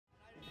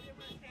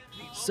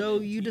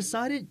So you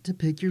decided to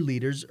pick your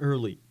leaders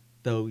early.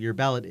 Though your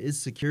ballot is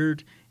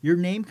secured, your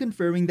name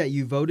confirming that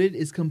you voted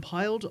is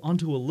compiled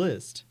onto a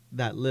list.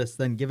 That list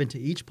then given to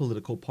each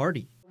political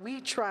party.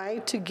 We try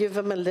to give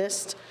them a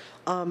list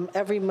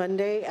every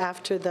Monday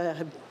after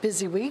the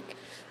busy week.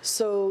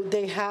 So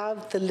they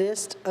have the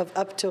list of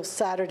up till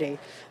Saturday,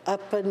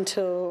 up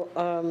until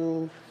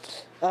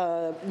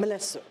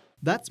Melesu.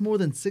 That's more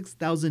than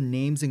 6,000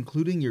 names,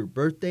 including your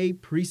birthday,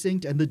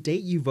 precinct, and the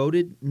date you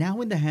voted, now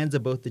in the hands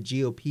of both the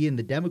GOP and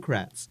the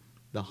Democrats.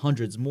 The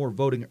hundreds more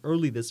voting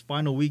early this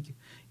final week,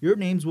 your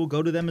names will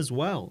go to them as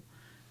well.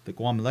 The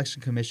Guam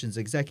Election Commission's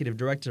Executive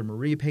Director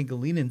Maria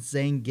Pangilinan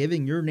saying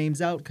giving your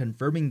names out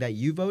confirming that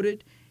you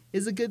voted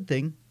is a good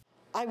thing.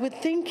 I would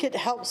think it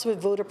helps with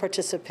voter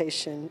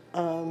participation.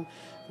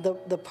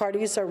 The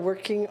parties are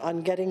working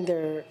on getting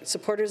their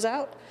supporters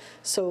out.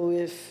 So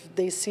if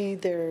they see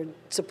their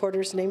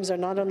supporters' names are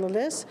not on the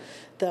list,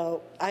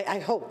 I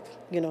hope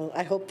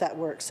that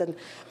works. And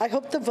I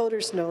hope the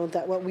voters know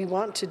that what we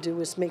want to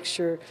do is make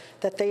sure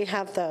that they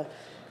have the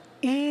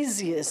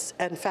easiest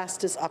and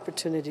fastest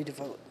opportunity to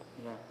vote.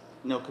 Yeah.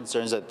 No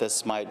concerns that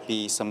this might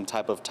be some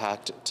type of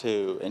tact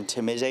to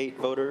intimidate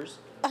voters?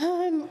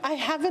 I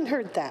haven't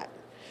heard that.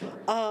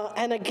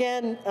 And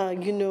again,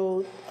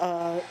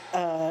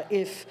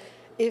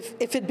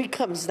 if it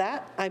becomes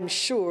that, I'm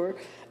sure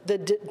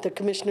the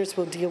commissioners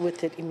will deal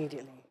with it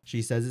immediately.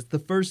 She says it's the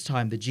first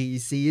time the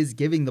GEC is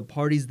giving the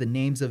parties the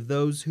names of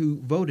those who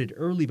voted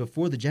early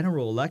before the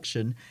general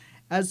election.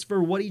 As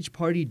for what each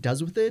party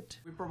does with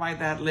it, we provide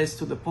that list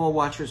to the poll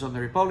watchers on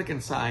the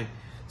Republican side.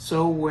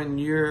 So when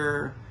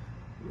you're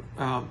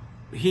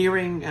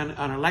hearing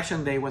on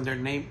election day, when they're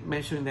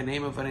mentioning the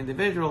name of an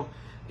individual,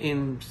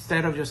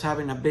 instead of just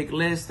having a big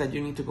list that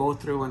you need to go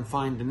through and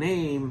find the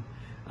name,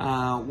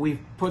 we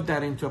put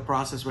that into a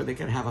process where they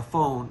can have a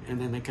phone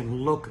and then they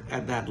can look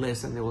at that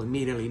list and they will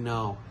immediately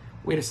know,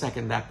 wait a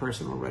second, that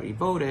person already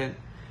voted.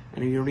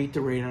 And if you need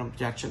to raise an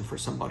objection for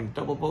somebody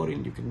double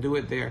voting, you can do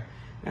it there.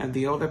 And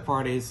the other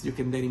part is you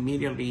can then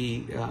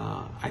immediately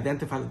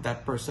identify that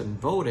that person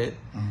voted.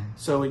 Mm-hmm.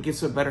 So it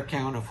gives a better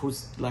count of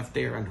who's left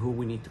there and who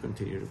we need to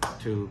continue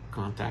to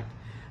contact.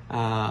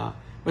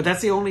 But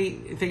that's the only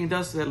thing it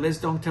does. The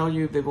list don't tell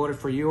you if they voted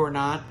for you or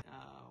not.